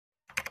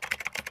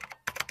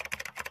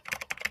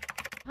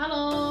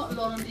Halo,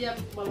 lorong dia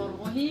balor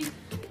mohi.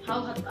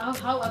 How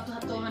atu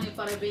hatongan ni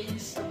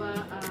parabéns aba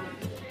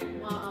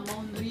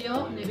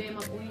maundrio nebe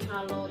mapuni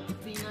halo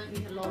tinang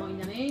ni lorong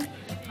nyane.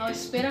 How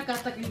espera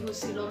kata que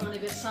si lorong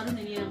aniversário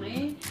ni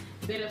nyane.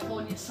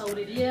 Telefone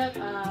saúde dia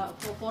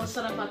for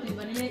sara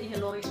patimbania e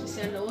lorong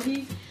especial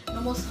hoje.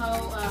 Nomos how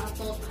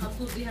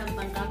hatu dia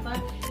tangkata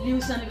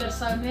lius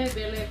aniversário ne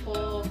bele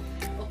for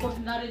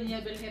oportunidade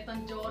nia bele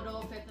hetan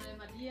jodoh fetane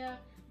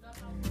madia.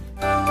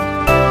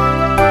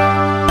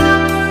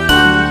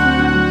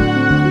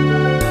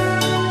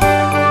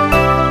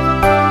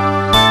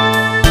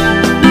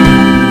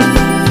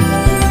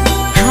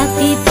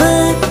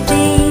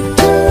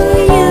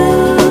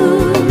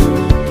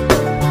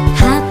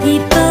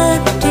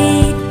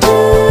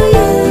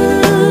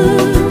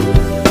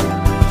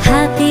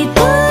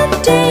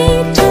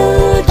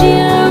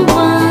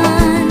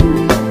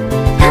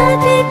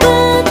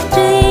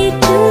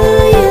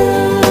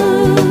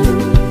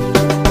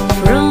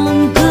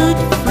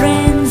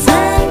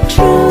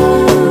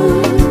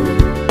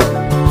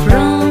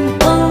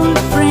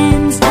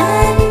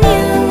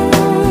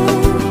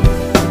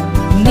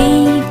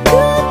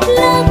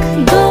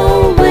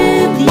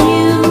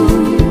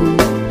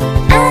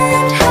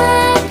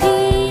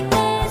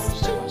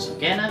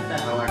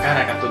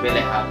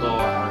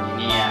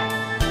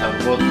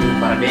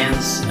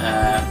 Parabéns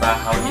para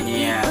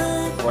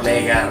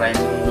colega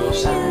Raimundo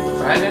Sarmiento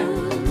Fraga,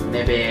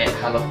 nebe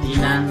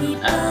halotinan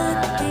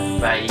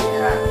bai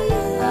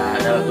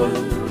adalah tol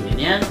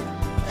dunian,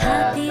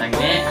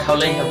 tangne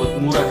haulai habut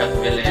murah kat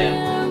bele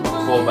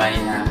fo bai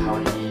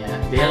hauli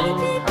bel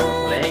halo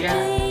kolega,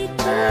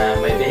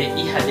 bai be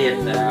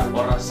ihadet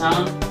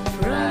orasan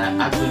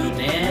aku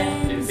lune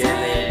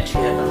bele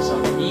ya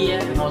bersama dia,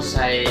 no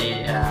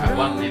sai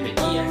wang nebe